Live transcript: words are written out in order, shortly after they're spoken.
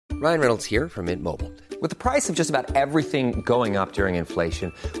Ryan Reynolds here from Mint Mobile. With the price of just about everything going up during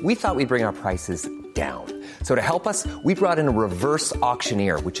inflation, we thought we'd bring our prices down. So to help us, we brought in a reverse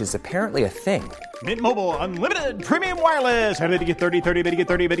auctioneer, which is apparently a thing. Mint Mobile Unlimited Premium Wireless. How to get 30, 30, bit to get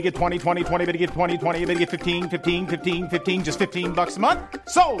 30, bit to get 20, 20, 20, bit to get 20, 20, bit to get 15, 15, 15, 15, just $15 a month?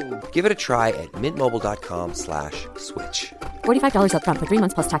 Sold! Give it a try at mintmobile.com/switch. $45 up front for 3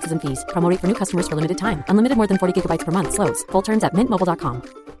 months plus taxes and fees. Promo rate for new customers for limited time. Unlimited more than 40 gigabytes per month. Slows full terms at mintmobile.com.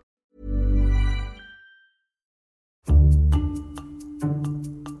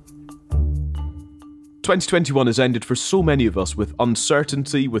 "2021 has ended for so many of us with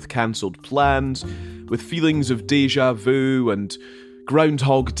uncertainty, with cancelled plans, with feelings of deja vu and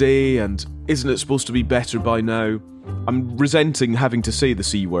Groundhog Day and isn't it supposed to be better by now?" I'm resenting having to say the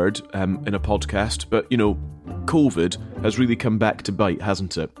C word in a podcast, but, you know, COVID has really come back to bite,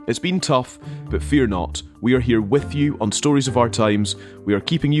 hasn't it? It's been tough, but fear not. We are here with you on Stories of Our Times. We are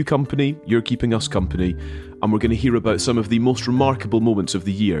keeping you company, you're keeping us company, and we're going to hear about some of the most remarkable moments of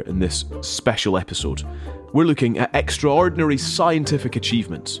the year in this special episode. We're looking at extraordinary scientific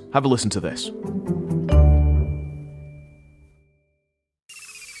achievements. Have a listen to this.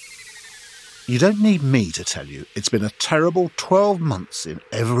 You don't need me to tell you it's been a terrible 12 months in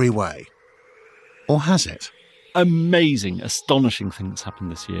every way. Or has it? Amazing, astonishing things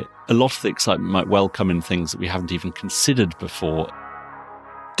happened this year. A lot of the excitement might well come in things that we haven't even considered before.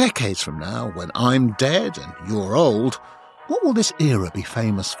 Decades from now, when I'm dead and you're old, what will this era be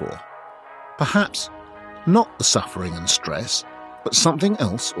famous for? Perhaps not the suffering and stress, but something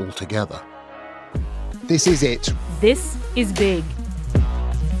else altogether. This is it. This is big.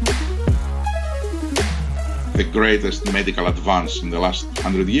 The greatest medical advance in the last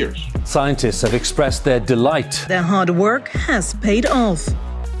 100 years. Scientists have expressed their delight. Their hard work has paid off.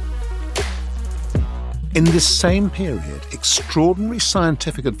 In this same period, extraordinary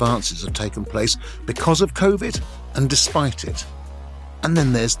scientific advances have taken place because of COVID and despite it. And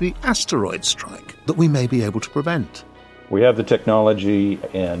then there's the asteroid strike that we may be able to prevent. We have the technology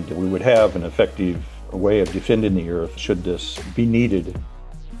and we would have an effective way of defending the Earth should this be needed.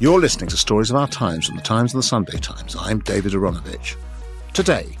 You're listening to Stories of Our Times from the Times and the Sunday Times. I'm David Aronovich.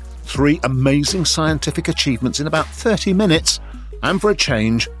 Today, 3 amazing scientific achievements in about 30 minutes, and for a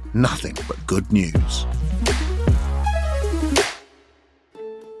change, nothing but good news.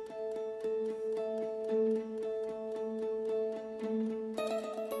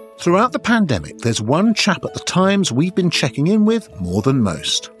 Throughout the pandemic, there's one chap at the Times we've been checking in with more than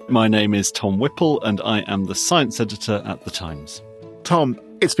most. My name is Tom Whipple, and I am the science editor at the Times. Tom,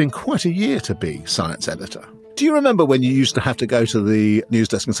 it's been quite a year to be science editor. Do you remember when you used to have to go to the news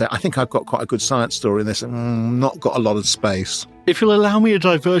desk and say, I think I've got quite a good science story in this, not got a lot of space? If you'll allow me a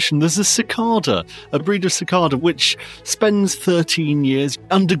diversion, there's a cicada, a breed of cicada, which spends 13 years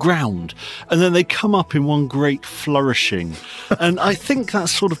underground, and then they come up in one great flourishing. And I think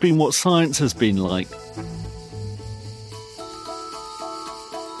that's sort of been what science has been like.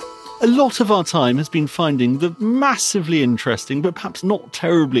 A lot of our time has been finding the massively interesting, but perhaps not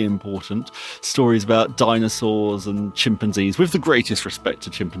terribly important, stories about dinosaurs and chimpanzees, with the greatest respect to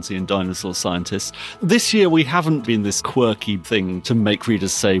chimpanzee and dinosaur scientists. This year we haven't been this quirky thing to make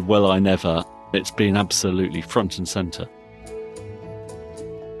readers say, well, I never. It's been absolutely front and centre.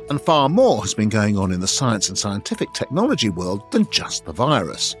 And far more has been going on in the science and scientific technology world than just the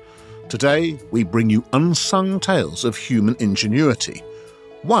virus. Today, we bring you unsung tales of human ingenuity.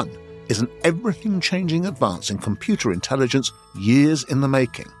 One is an everything-changing advance in computer intelligence years in the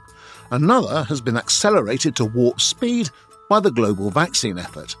making. Another has been accelerated to warp speed by the global vaccine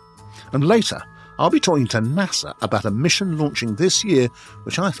effort. And later, I'll be talking to NASA about a mission launching this year,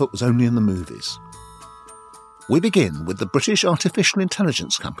 which I thought was only in the movies. We begin with the British artificial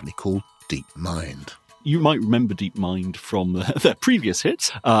intelligence company called DeepMind. You might remember DeepMind from their previous hit,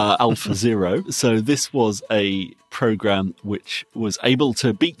 AlphaZero. So this was a program which was able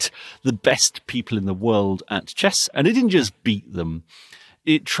to beat the best people in the world at chess. And it didn't just beat them.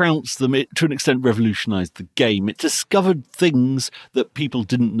 It trounced them. It, to an extent, revolutionised the game. It discovered things that people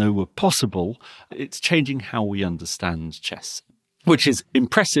didn't know were possible. It's changing how we understand chess, which is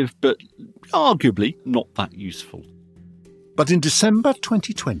impressive, but arguably not that useful. But in December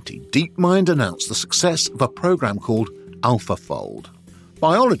 2020, DeepMind announced the success of a program called AlphaFold.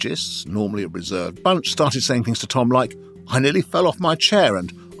 Biologists, normally a reserved bunch, started saying things to Tom like, I nearly fell off my chair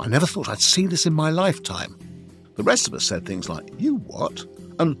and I never thought I'd see this in my lifetime. The rest of us said things like, you what?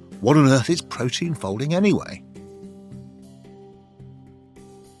 And what on earth is protein folding anyway?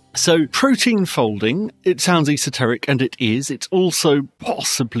 So protein folding, it sounds esoteric, and it is. It's also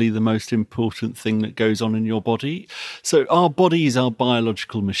possibly the most important thing that goes on in your body. So our bodies are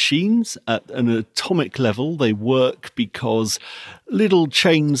biological machines. At an atomic level, they work because little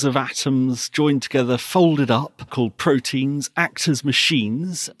chains of atoms joined together, folded up, called proteins, act as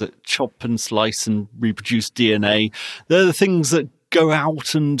machines that chop and slice and reproduce DNA. They're the things that go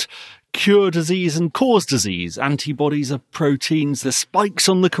out and cure disease and cause disease. Antibodies are proteins. The spikes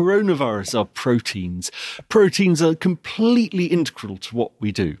on the coronavirus are proteins. Proteins are completely integral to what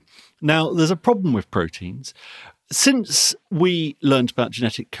we do. Now, there's a problem with proteins. Since we learned about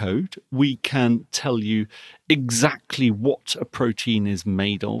genetic code, we can tell you exactly what a protein is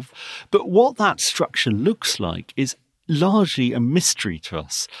made of. But what that structure looks like is largely a mystery to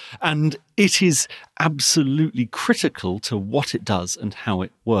us, and it is absolutely critical to what it does and how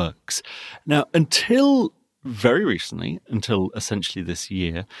it works. Now, until very recently, until essentially this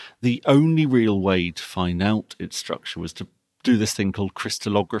year, the only real way to find out its structure was to do this thing called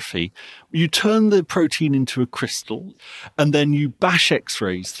crystallography. You turn the protein into a crystal, and then you bash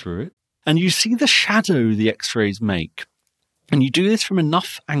X-rays through it, and you see the shadow the X-rays make. And you do this from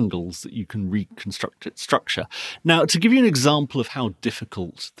enough angles that you can reconstruct its structure. Now, to give you an example of how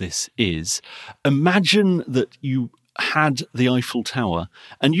difficult this is, imagine that you had the Eiffel Tower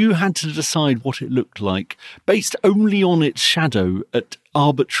and you had to decide what it looked like based only on its shadow at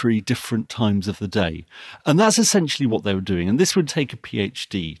arbitrary different times of the day. And that's essentially what they were doing. And this would take a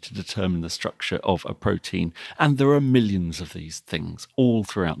PhD to determine the structure of a protein. And there are millions of these things all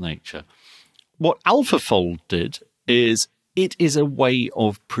throughout nature. What AlphaFold did is it is a way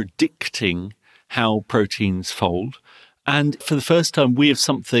of predicting how proteins fold. And for the first time, we have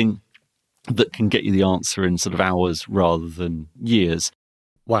something that can get you the answer in sort of hours rather than years.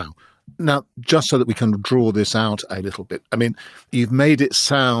 Wow. Now, just so that we can draw this out a little bit, I mean, you've made it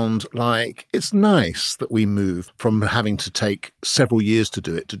sound like it's nice that we move from having to take several years to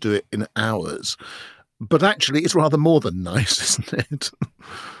do it in hours. But actually, it's rather more than nice, isn't it?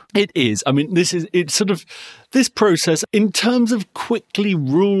 It is. I mean, this process, in terms of quickly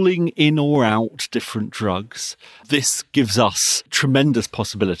ruling in or out different drugs, this gives us tremendous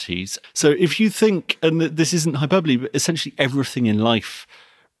possibilities. So if you think, and this isn't hyperbole, but essentially everything in life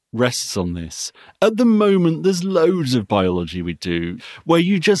rests on this. At the moment, there's loads of biology we do where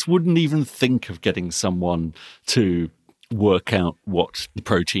you just wouldn't even think of getting someone to work out what the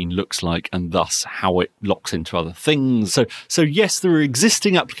protein looks like and thus how it locks into other things. So yes, there are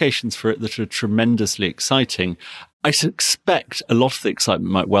existing applications for it that are tremendously exciting. I suspect a lot of the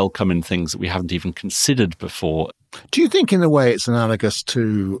excitement might well come in things that we haven't even considered before. Do you think in a way it's analogous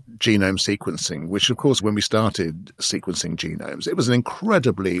to genome sequencing, which of course when we started sequencing genomes, it was an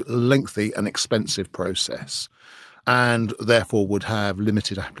incredibly lengthy and expensive process and therefore would have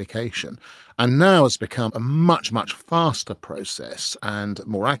limited application. And now it's become a much, much faster process and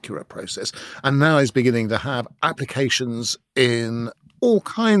more accurate process, and now is beginning to have applications in all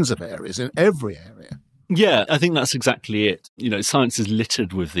kinds of areas, in every area. Yeah, I think that's exactly it. You know, science is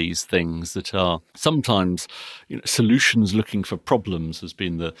littered with these things that are sometimes, solutions looking for problems has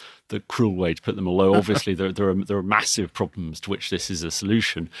been the cruel way to put them. Although obviously there are massive problems to which this is a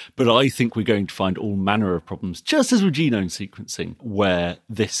solution. But I think we're going to find all manner of problems, just as with genome sequencing, where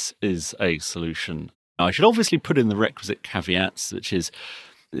this is a solution. Now, I should obviously put in the requisite caveats, which is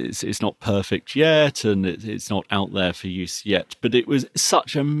it's not perfect yet and it's not out there for use yet, but it was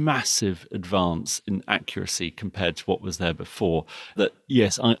such a massive advance in accuracy compared to what was there before that,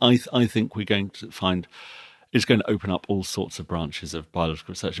 yes, I think we're going to find it's going to open up all sorts of branches of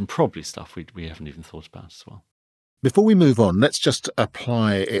biological research and probably stuff we haven't even thought about as well. Before we move on, let's just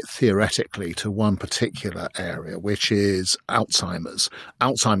apply it theoretically to one particular area, which is Alzheimer's.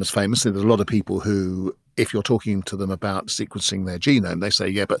 Alzheimer's famously, there's a lot of people who, if you're talking to them about sequencing their genome, they say,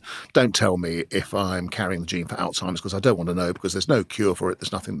 yeah, but don't tell me if I'm carrying the gene for Alzheimer's because I don't want to know, because there's no cure for it,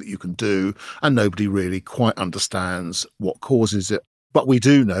 there's nothing that you can do, and nobody really quite understands what causes it. But we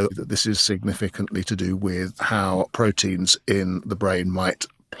do know that this is significantly to do with how proteins in the brain might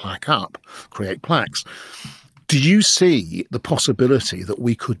plaque up, create plaques. Do you see the possibility that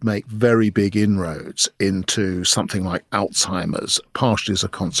we could make very big inroads into something like Alzheimer's, partially as a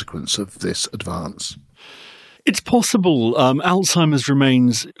consequence of this advance? It's possible. Alzheimer's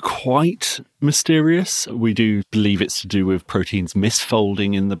remains quite mysterious. We do believe it's to do with proteins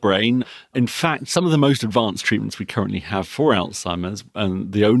misfolding in the brain. In fact, some of the most advanced treatments we currently have for Alzheimer's,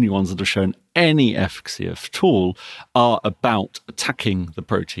 and the only ones that have shown any efficacy at all, are about attacking the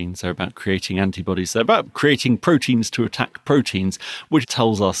proteins. They're about creating antibodies. They're about creating proteins to attack proteins, which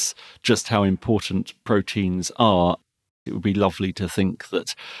tells us just how important proteins are. It would be lovely to think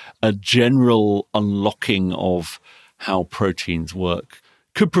that a general unlocking of how proteins work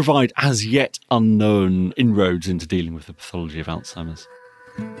could provide as yet unknown inroads into dealing with the pathology of Alzheimer's.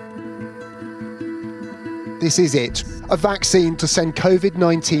 This is it. A vaccine to send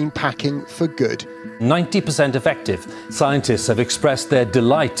COVID-19 packing for good. 90% effective. Scientists have expressed their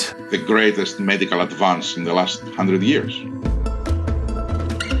delight. The greatest medical advance in the last 100 years.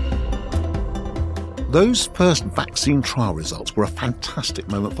 Those first vaccine trial results were a fantastic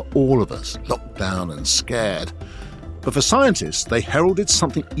moment for all of us, locked down and scared. But for scientists, they heralded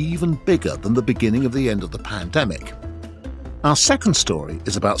something even bigger than the beginning of the end of the pandemic. Our second story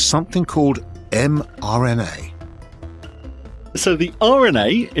is about something called mRNA. So the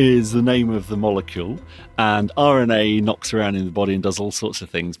RNA is the name of the molecule, and RNA knocks around in the body and does all sorts of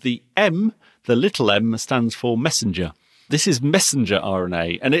things. The M, the little m, stands for messenger. This is messenger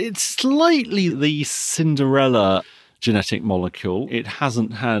RNA, and it's slightly the Cinderella genetic molecule. It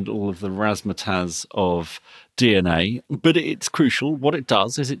hasn't had all of the razzmatazz of DNA, but it's crucial. What it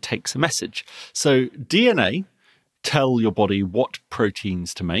does is it takes a message. So DNA tell your body what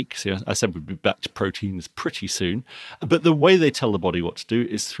proteins to make. So I said we'd be back to proteins pretty soon. But the way they tell the body what to do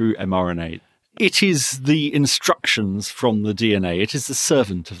is through mRNA. It is the instructions from the DNA. It is the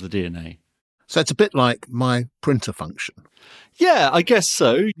servant of the DNA. So it's a bit like my printer function. Yeah, I guess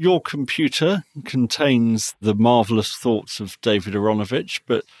so. Your computer contains the marvellous thoughts of David Aaronovitch,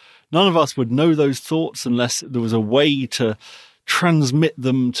 but none of us would know those thoughts unless there was a way to transmit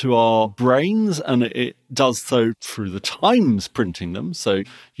them to our brains, and it does so through the Times printing them. So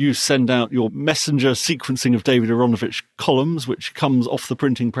you send out your messenger sequencing of David Aaronovitch columns, which comes off the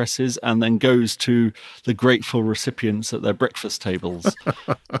printing presses and then goes to the grateful recipients at their breakfast tables.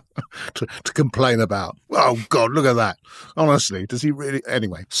 to complain about. Oh, God, look at that. Honestly, does he really?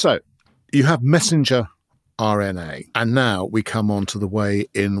 Anyway, so you have messenger RNA, and now we come on to the way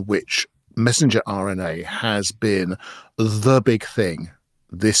in which messenger RNA has been the big thing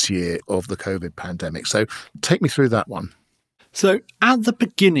this year of the COVID pandemic. So take me through that one. So at the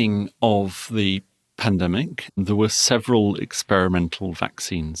beginning of the pandemic, there were several experimental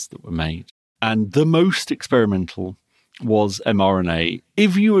vaccines that were made. And the most experimental was mRNA.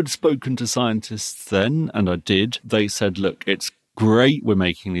 If you had spoken to scientists then, and I did, they said, look, it's great we're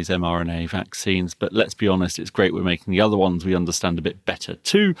making these mRNA vaccines, but let's be honest, it's great we're making the other ones we understand a bit better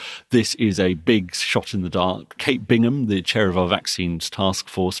too. This is a big shot in the dark. Kate Bingham, the chair of our vaccines task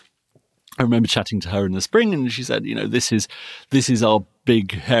force, I remember chatting to her in the spring, and she said, this is our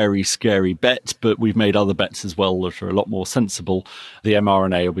big, hairy, scary bet, but we've made other bets as well that are a lot more sensible. The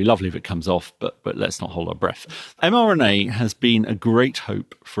mRNA will be lovely if it comes off, but let's not hold our breath. mRNA has been a great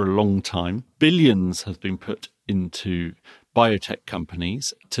hope for a long time. Billions have been put into biotech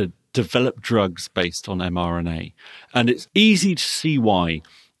companies to develop drugs based on mRNA. And it's easy to see why.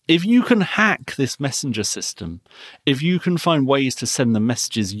 If you can hack this messenger system, if you can find ways to send the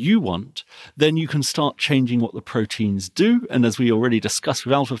messages you want, then you can start changing what the proteins do. And as we already discussed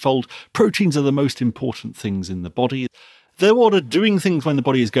with AlphaFold, proteins are the most important things in the body. They're what are doing things when the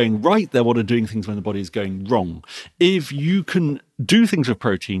body is going right. They're what are doing things when the body is going wrong. If you can do things with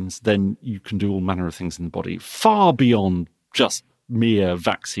proteins, then you can do all manner of things in the body, far beyond just mere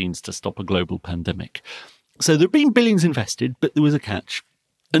vaccines to stop a global pandemic. So there have been billions invested, but there was a catch.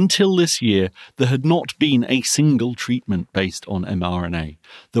 Until this year, there had not been a single treatment based on mRNA.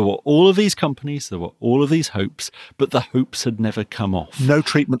 There were all of these companies, there were all of these hopes, but the hopes had never come off. No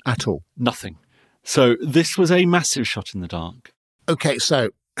treatment at all? Nothing. So this was a massive shot in the dark. Okay, so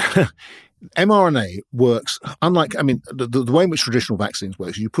mRNA works, unlike, the way in which traditional vaccines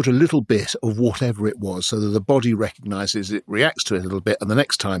work is you put a little bit of whatever it was so that the body recognises it, reacts to it a little bit, and the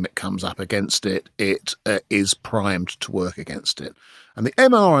next time it comes up against it, it is primed to work against it. And the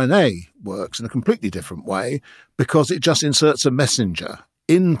mRNA works in a completely different way because it just inserts a messenger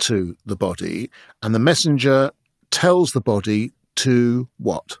into the body, and the messenger tells the body to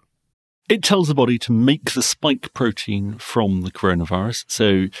what? It tells the body to make the spike protein from the coronavirus.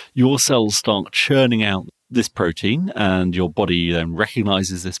 So your cells start churning out this protein, and your body then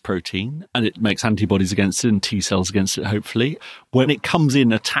recognizes this protein, and it makes antibodies against it and T cells against it, hopefully. When it comes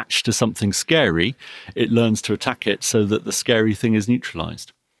in attached to something scary, it learns to attack it so that the scary thing is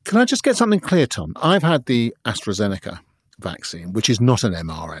neutralized. Can I just get something clear, Tom? I've had the AstraZeneca vaccine, which is not an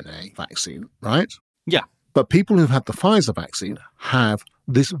mRNA vaccine, right? Yeah. But people who've had the Pfizer vaccine have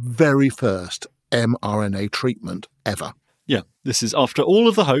this very first mRNA treatment ever. Yeah, this is after all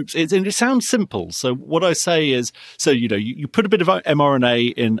of the hopes. It sounds simple. So what I say is, you put a bit of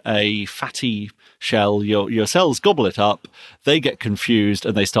mRNA in a fatty shell, your cells gobble it up, they get confused,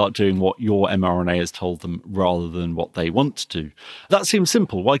 and they start doing what your mRNA has told them rather than what they want to do. That seems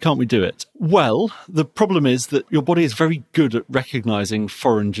simple. Why can't we do it? Well, the problem is that your body is very good at recognizing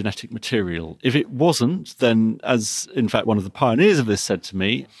foreign genetic material. If it wasn't, then, as in fact one of the pioneers of this said to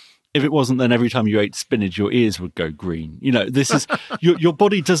me, if it wasn't, then every time you ate spinach, your ears would go green. This is your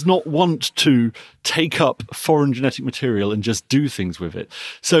body does not want to take up foreign genetic material and just do things with it.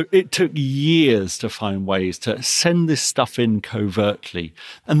 So it took years to find ways to send this stuff in covertly.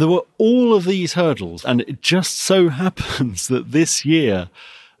 And there were all of these hurdles. And it just so happens that this year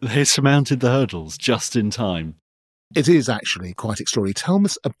they surmounted the hurdles just in time. It is actually quite extraordinary. Tell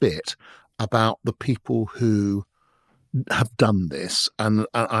us a bit about the people who have done this, and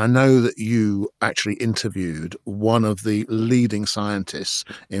I know that you actually interviewed one of the leading scientists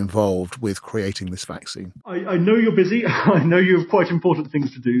involved with creating this vaccine. I know you're busy. I know you have quite important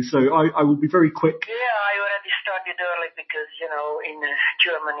things to do, so I will be very quick. Yeah, I already started early because, in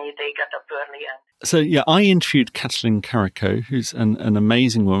Germany they got up early. So, I interviewed Katalin Karikó, who's an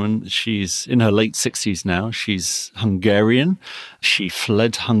amazing woman. She's in her late 60s now. She's Hungarian. She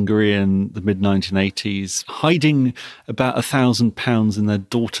fled Hungary in the mid-1980s, hiding about £1,000 in their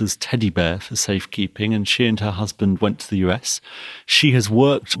daughter's teddy bear for safekeeping, and she and her husband went to the US. She has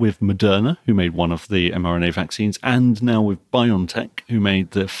worked with Moderna, who made one of the mRNA vaccines, and now with BioNTech, who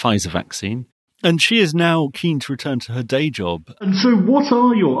made the Pfizer vaccine. And she is now keen to return to her day job. And so what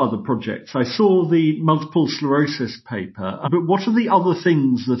are your other projects? I saw the multiple sclerosis paper, but what are the other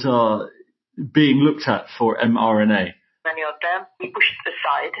things that are being looked at for mRNA? Many of them we pushed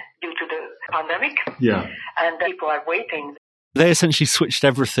aside due to the pandemic. Yeah. And people are waiting. They essentially switched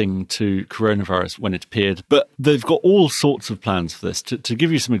everything to coronavirus when it appeared, but they've got all sorts of plans for this. To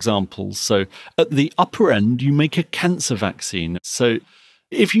give you some examples, so at the upper end, you make a cancer vaccine. So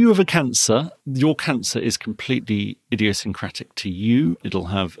if you have a cancer, your cancer is completely idiosyncratic to you. It'll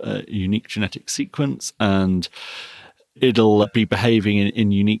have a unique genetic sequence and it'll be behaving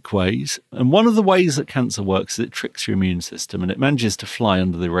in unique ways. And one of the ways that cancer works is it tricks your immune system and it manages to fly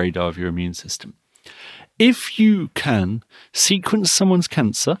under the radar of your immune system. If you can sequence someone's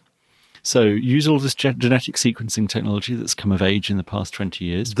cancer, so use all this genetic sequencing technology that's come of age in the past 20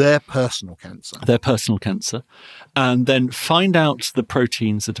 years. Their personal cancer. And then find out the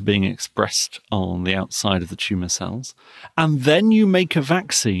proteins that are being expressed on the outside of the tumour cells. And then you make a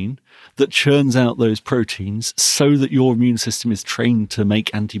vaccine that churns out those proteins so that your immune system is trained to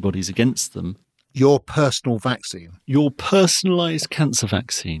make antibodies against them. Your personal vaccine. Your personalised cancer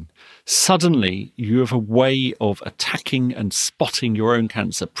vaccine. Suddenly, you have a way of attacking and spotting your own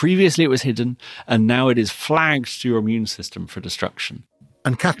cancer. Previously, it was hidden, and now it is flagged to your immune system for destruction.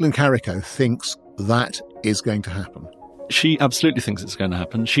 And Katalin Karikó thinks that is going to happen. She absolutely thinks it's going to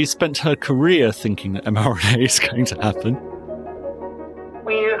happen. She's spent her career thinking that mRNA is going to happen.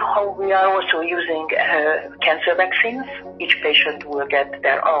 We are also using cancer vaccines. Each patient will get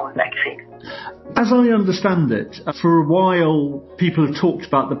their own vaccine. As I understand it, for a while people have talked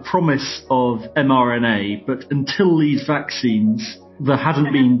about the promise of mRNA, but until these vaccines, there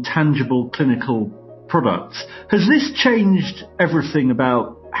hadn't been tangible clinical products. Has this changed everything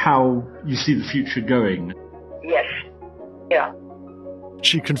about how you see the future going? Yes. Yeah.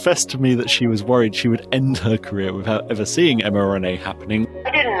 She confessed to me that she was worried she would end her career without ever seeing mRNA happening.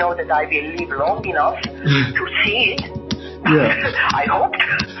 I didn't know that I will live long enough to see it. Yeah. I hoped.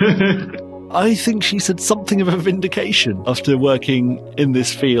 I think she said something of a vindication after working in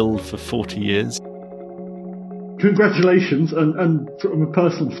this field for 40 years. Congratulations, and from a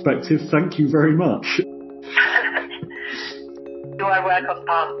personal perspective, thank you very much. You are welcome,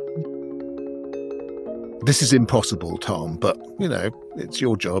 Tom. This is impossible, Tom, but, it's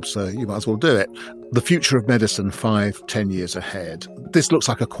your job, so you might as well do it. The future of medicine 5-10 years ahead. This looks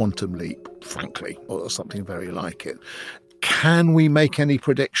like a quantum leap, frankly, or something very like it. Can we make any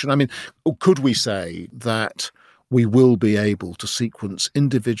prediction? I mean, could we say that we will be able to sequence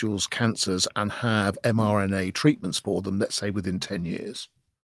individuals' cancers and have mRNA treatments for them, let's say, within 10 years?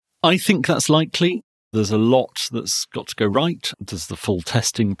 I think that's likely. There's a lot that's got to go right. There's the full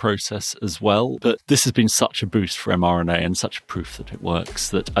testing process as well. But this has been such a boost for mRNA and such a proof that it works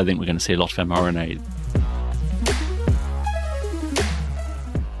that I think we're going to see a lot of mRNA.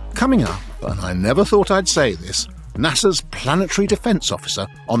 Coming up, and I never thought I'd say this, NASA's planetary defense officer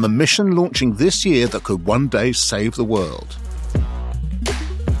on the mission launching this year that could one day save the world.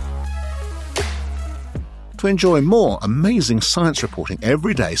 To enjoy more amazing science reporting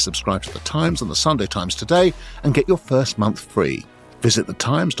every day, subscribe to The Times and The Sunday Times today and get your first month free. Visit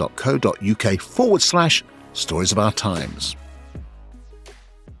thetimes.co.uk/stories of our times.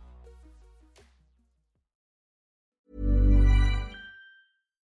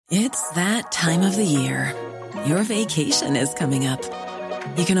 It's that time of the year. Your vacation is coming up.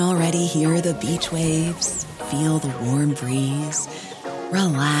 You can already hear the beach waves, feel the warm breeze,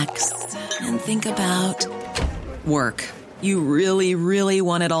 relax, and think about work. You really, really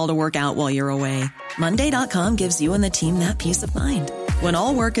want it all to work out while you're away. Monday.com gives you and the team that peace of mind. When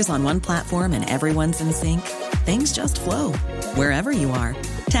all work is on one platform and everyone's in sync, things just flow. Wherever you are,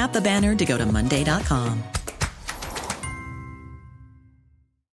 tap the banner to go to Monday.com.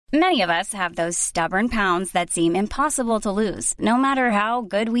 Many of us have those stubborn pounds that seem impossible to lose, no matter how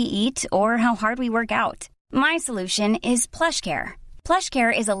good we eat or how hard we work out. My solution is PlushCare.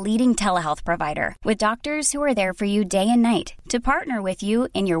 PlushCare is a leading telehealth provider with doctors who are there for you day and night to partner with you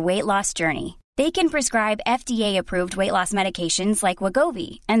in your weight loss journey. They can prescribe FDA-approved weight loss medications like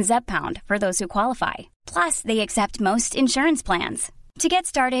Wegovy and Zepbound for those who qualify. Plus, they accept most insurance plans. To get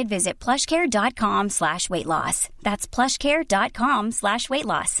started, visit plushcare.com/weightloss. That's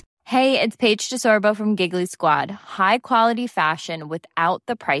plushcare.com/weightloss. Hey, it's Paige DeSorbo from Giggly Squad. High quality fashion without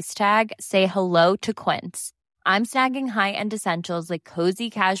the price tag. Say hello to Quince. I'm snagging high-end essentials like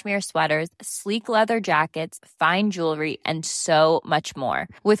cozy cashmere sweaters, sleek leather jackets, fine jewelry, and so much more.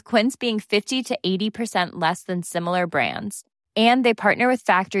 With Quince being 50 to 80% less than similar brands. And they partner with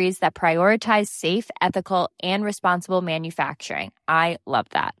factories that prioritize safe, ethical, and responsible manufacturing. I love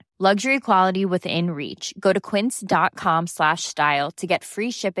that. Luxury quality within reach. Go to quince.com/style to get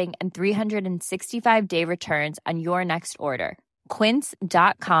free shipping and 365-day returns on your next order.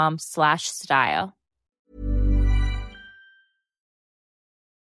 Quince.com/style.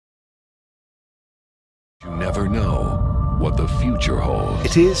 You never know what the future holds.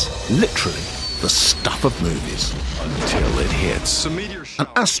 It is literally the stuff of movies. Until it hits. An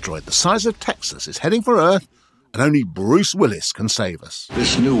asteroid the size of Texas is heading for Earth, and only Bruce Willis can save us.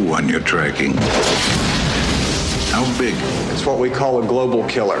 This new one you're tracking, how big? It's what we call a global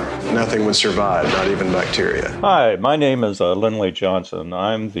killer. Nothing would survive, not even bacteria. Hi, my name is Lindley Johnson.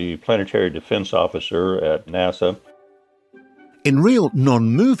 I'm the Planetary Defense Officer at NASA. In real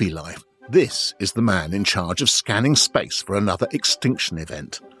non-movie life, this is the man in charge of scanning space for another extinction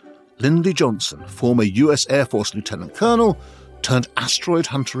event. Lindley Johnson, former US Air Force Lieutenant Colonel turned asteroid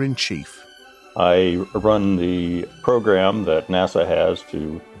hunter-in-chief. I run the program that NASA has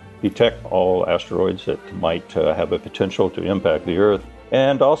to detect all asteroids that might have a potential to impact the Earth,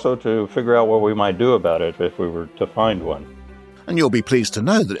 and also to figure out what we might do about it if we were to find one. And you'll be pleased to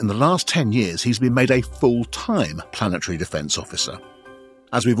know that in the last 10 years he's been made a full-time planetary defense officer.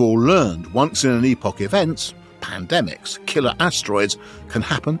 As we've all learned, once-in-an-epoch events, pandemics, killer asteroids, can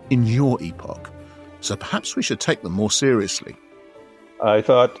happen in your epoch. So perhaps we should take them more seriously. I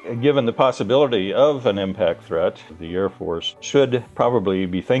thought, given the possibility of an impact threat, the Air Force should probably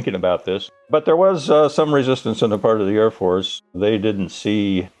be thinking about this. But there was some resistance on the part of the Air Force. They didn't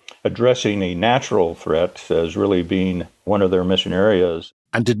see addressing a natural threat as really being one of their mission areas.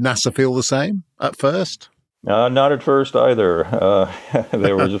 And did NASA feel the same at first? Not at first either.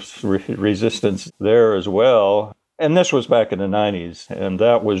 There was resistance there as well. And this was back in the 90s, and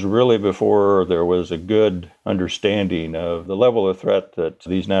that was really before there was a good understanding of the level of threat that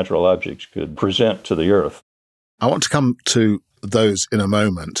these natural objects could present to the Earth. I want to come to those in a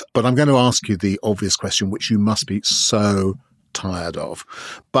moment, but I'm going to ask you the obvious question, which you must be so tired of.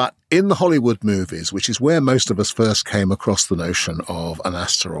 But in the Hollywood movies, which is where most of us first came across the notion of an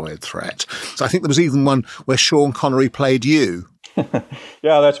asteroid threat. So I think there was even one where Sean Connery played you.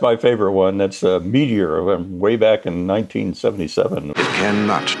 Yeah, that's my favorite one. That's Meteor, way back in 1977. It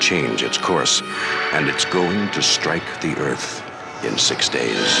cannot change its course, and it's going to strike the Earth in 6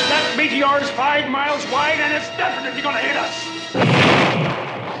 days. That meteor is 5 miles wide, and it's definitely going to hit us.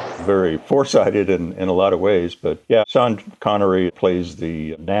 Very foresighted in a lot of ways, but yeah, Sean Connery plays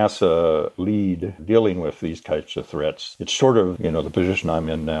the NASA lead dealing with these types of threats. It's sort of, the position I'm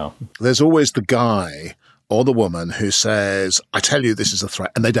in now. There's always the guy or the woman who says, I tell you this is a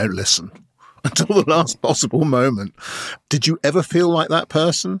threat, and they don't listen until the last possible moment. Did you ever feel like that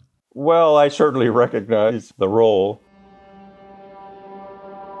person? Well, I certainly recognize the role.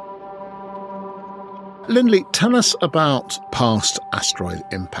 Lindley, tell us about past asteroid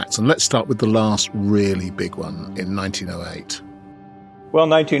impacts, and let's start with the last really big one in 1908. Well,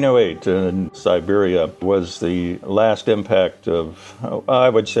 1908 in Siberia was the last impact of, I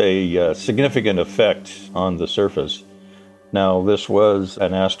would say, significant effect on the surface. Now, this was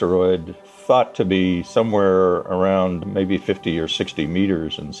an asteroid thought to be somewhere around maybe 50 or 60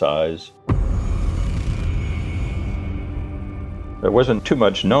 meters in size. There wasn't too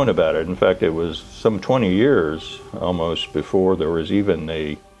much known about it. In fact, it was some 20 years almost before there was even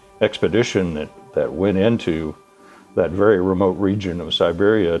a expedition that went into that very remote region of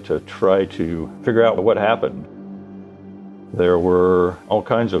Siberia to try to figure out what happened. There were all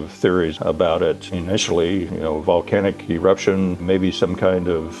kinds of theories about it. Initially, volcanic eruption, maybe some kind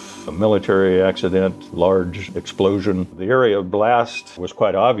of military accident, large explosion. The area of blast was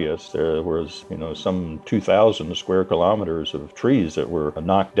quite obvious. There was, some 2,000 square kilometers of trees that were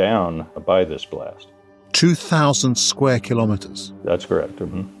knocked down by this blast. 2,000 square kilometers? That's correct.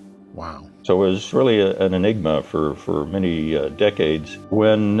 Mm-hmm. Wow. So it was really an enigma for many decades.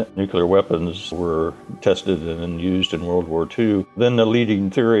 When nuclear weapons were tested and used in World War II, then the leading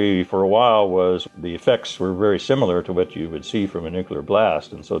theory for a while was the effects were very similar to what you would see from a nuclear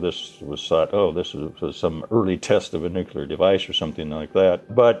blast. And so this was thought, this was some early test of a nuclear device or something like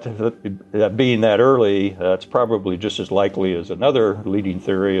that. But being that early, that's probably just as likely as another leading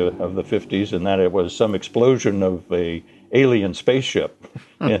theory of the 50s, in that it was some explosion of a alien spaceship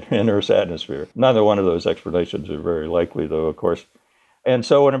in Earth's atmosphere. Neither one of those explanations are very likely, though, of course. And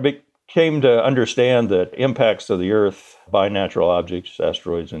so when it came to understand that impacts of the Earth by natural objects,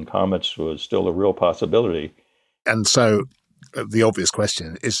 asteroids and comets, was still a real possibility. And so the obvious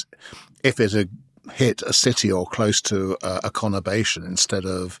question is, if it had hit a city or close to a conurbation instead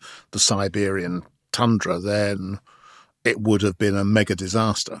of the Siberian tundra, then it would have been a mega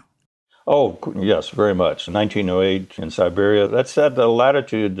disaster. Oh, yes, very much. 1908 in Siberia, that's at the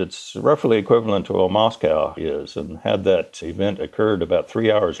latitude that's roughly equivalent to what Moscow is. And had that event occurred about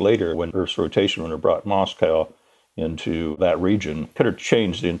 3 hours later, when Earth's rotation would have brought Moscow into that region, could have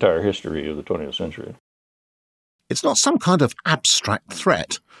changed the entire history of the 20th century. It's not some kind of abstract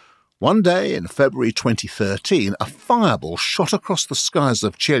threat. One day in February 2013, a fireball shot across the skies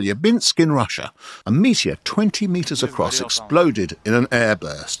of Chelyabinsk in Russia. A meteor 20 meters across exploded in an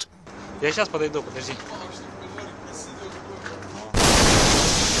airburst. Я сейчас подойду, подожди.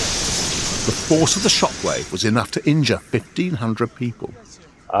 The force of the shockwave was enough to injure 1,500 people.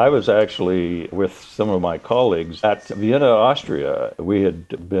 I was actually with some of my colleagues at Vienna, Austria. We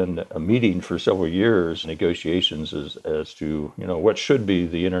had been meeting for several years, negotiations as to, what should be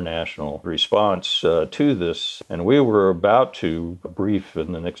the international response to this. And we were about to brief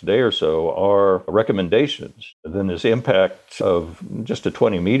in the next day or so our recommendations. Then this impact of just a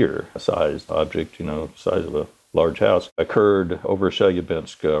 20-meter sized object, size of a large house, occurred over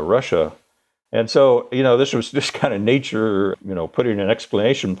Chelyabinsk, Russia. And so, this was just kind of nature, putting an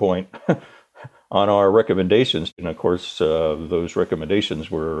exclamation point on our recommendations. And of course, those recommendations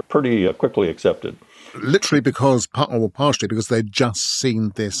were pretty quickly accepted. Literally partially because they'd just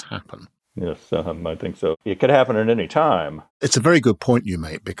seen this happen. Yes, I think so. It could happen at any time. It's a very good point you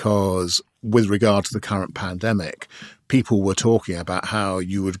make, because with regard to the current pandemic, people were talking about how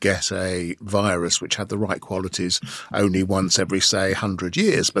you would get a virus which had the right qualities only once every, say, 100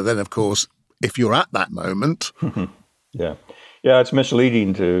 years. But then, of course, if you're at that moment. Yeah, it's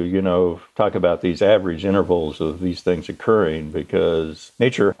misleading to, talk about these average intervals of these things occurring, because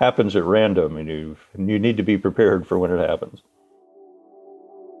nature happens at random, and you need to be prepared for when it happens.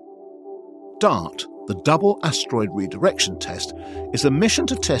 DART, the Double Asteroid Redirection Test, is a mission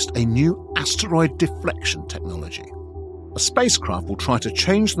to test a new asteroid deflection technology. A spacecraft will try to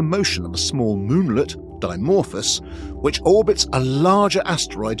change the motion of a small moonlet, Dimorphos, which orbits a larger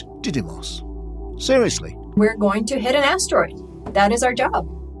asteroid, Didymos. Seriously. We're going to hit an asteroid. That is our job.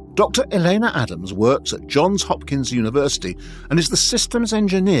 Dr. Elena Adams works at Johns Hopkins University and is the systems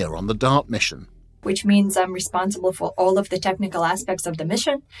engineer on the DART mission. Which means I'm responsible for all of the technical aspects of the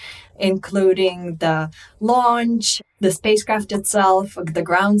mission, including the launch, the spacecraft itself, the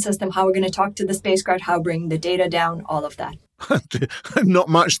ground system, how we're going to talk to the spacecraft, how bring the data down, all of that. Not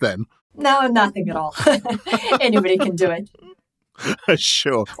much then. No, nothing at all. Anybody can do it.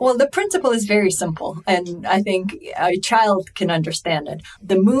 Sure. Well, the principle is very simple, and I think a child can understand it.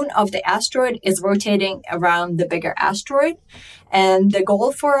 The moon of the asteroid is rotating around the bigger asteroid, and the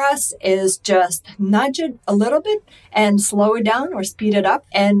goal for us is just nudge it a little bit and slow it down or speed it up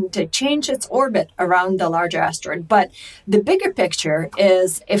and to change its orbit around the larger asteroid. But the bigger picture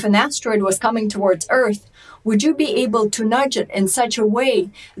is, if an asteroid was coming towards Earth, would you be able to nudge it in such a way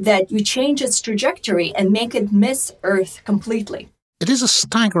that you change its trajectory and make it miss Earth completely? It is a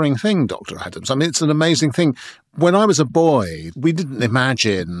staggering thing, Dr. Adams. I mean, it's an amazing thing. When I was a boy, we didn't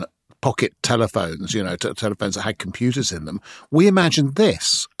imagine pocket telephones, telephones that had computers in them. We imagined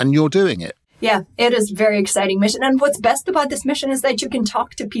this, and you're doing it. Yeah, it is a very exciting mission. And what's best about this mission is that you can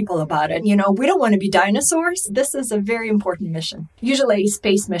talk to people about it. You know, we don't want to be dinosaurs. This is a very important mission. Usually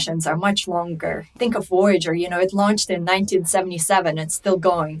space missions are much longer. Think of Voyager, you know, it launched in 1977. It's still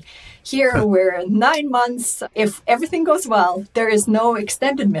going. Here, we're 9 months. If everything goes well, there is no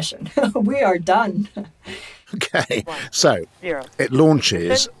extended mission. We are done. Okay, so it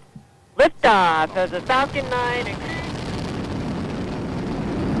launches. Liftoff of the Falcon 9.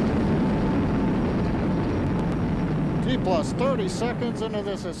 Plus 30 seconds into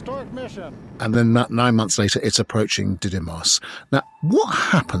this historic mission. And then 9 months later, it's approaching Didymos. Now, what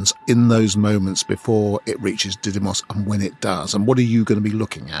happens in those moments before it reaches Didymos and when it does? And what are you going to be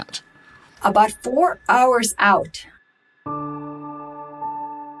looking at? About 4 hours out,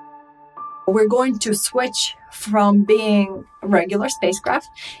 we're going to switch from being a regular spacecraft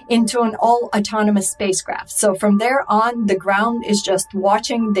into an all-autonomous spacecraft. So from there on, the ground is just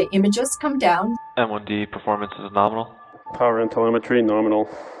watching the images come down. M1D performance is nominal. Power and telemetry nominal.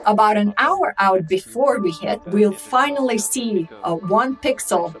 About an hour out before we hit, we'll finally see one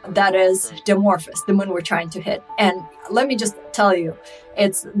pixel that is Dimorphos, the moon we're trying to hit. And let me just tell you,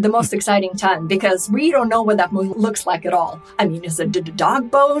 it's the most exciting time because we don't know what that moon looks like at all. I mean, is it a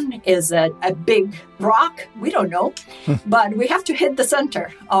dog bone? Is it a big rock? We don't know. But we have to hit the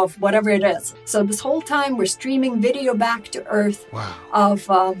center of whatever it is. So this whole time we're streaming video back to Earth of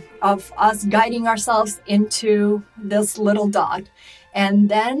us guiding ourselves into this little dot. And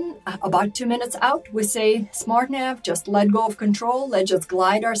then about 2 minutes out, we say, SmartNav, just let go of control. Let's just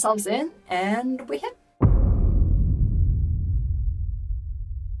glide ourselves in, and we hit.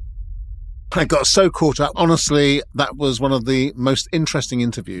 I got so caught up. Honestly, that was one of the most interesting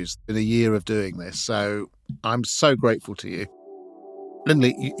interviews in a year of doing this. So I'm so grateful to you.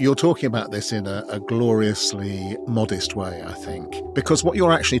 Lindley, you're talking about this in a gloriously modest way, I think, because what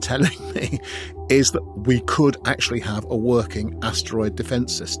you're actually telling me is that we could actually have a working asteroid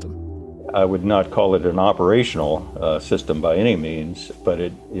defense system. I would not call it an operational system by any means, but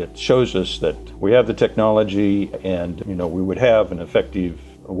it shows us that we have the technology and, you know, we would have an effective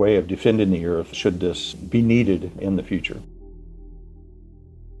way of defending the Earth should this be needed in the future.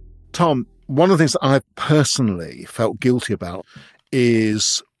 Tom, one of the things that I've personally felt guilty about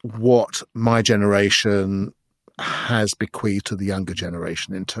is what my generation has bequeathed to the younger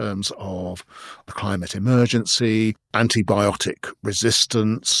generation in terms of the climate emergency, antibiotic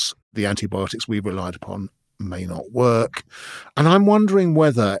resistance. The antibiotics we relied upon may not work. And I'm wondering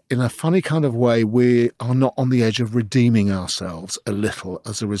whether, in a funny kind of way, we are not on the edge of redeeming ourselves a little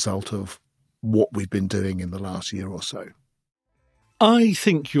as a result of what we've been doing in the last year or so. I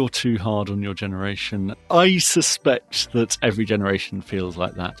think you're too hard on your generation. I suspect that every generation feels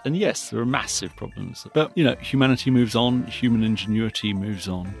like that. And yes, there are massive problems. But, you know, humanity moves on, human ingenuity moves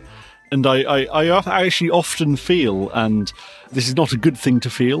on. And I actually often feel, and this is not a good thing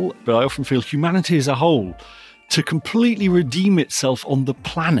to feel, but I often feel humanity as a whole, to completely redeem itself on the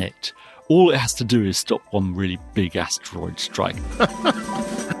planet, all it has to do is stop one really big asteroid strike.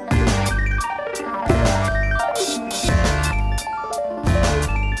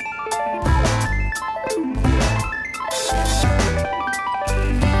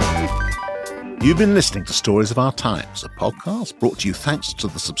 You've been listening to Stories of Our Times, a podcast brought to you thanks to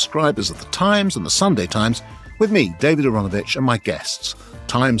the subscribers of The Times and The Sunday Times, with me, David Aronovich, and my guests,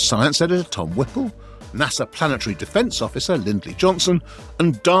 Times Science Editor Tom Whipple, NASA Planetary Defence Officer Lindley Johnson,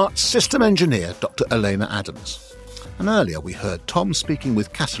 and DART System Engineer Dr. Elena Adams. And earlier we heard Tom speaking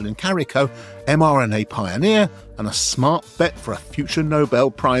with Katalin Karikó, mRNA pioneer and a smart bet for a future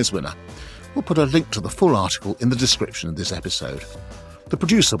Nobel Prize winner. We'll put a link to the full article in the description of this episode. The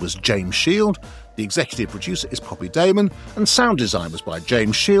producer was James Shield, the executive producer is Poppy Damon, and sound design was by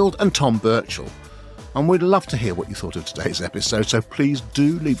James Shield and Tom Birchall. And we'd love to hear what you thought of today's episode, so please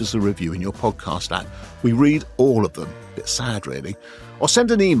do leave us a review in your podcast app. We read all of them. A bit sad, really. Or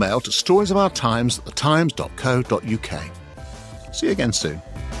send an email to storiesofourtimes@thetimes.co.uk. See you again soon.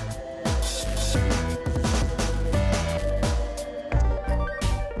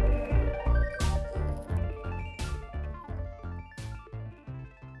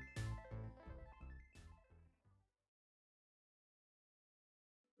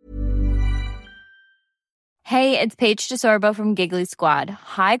 Hey, it's Paige DeSorbo from Giggly Squad.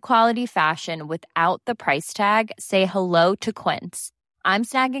 High quality fashion without the price tag. Say hello to Quince. I'm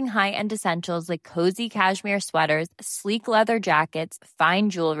snagging high-end essentials like cozy cashmere sweaters, sleek leather jackets, fine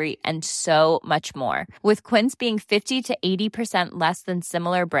jewelry, and so much more. With Quince being 50 to 80% less than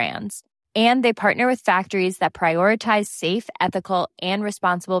similar brands. And they partner with factories that prioritize safe, ethical, and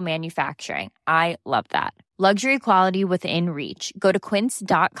responsible manufacturing. I love that. Luxury quality within reach. Go to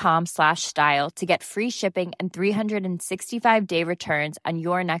quince.com/style to get free shipping and 365-day returns on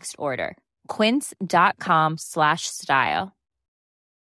your next order. Quince.com/style.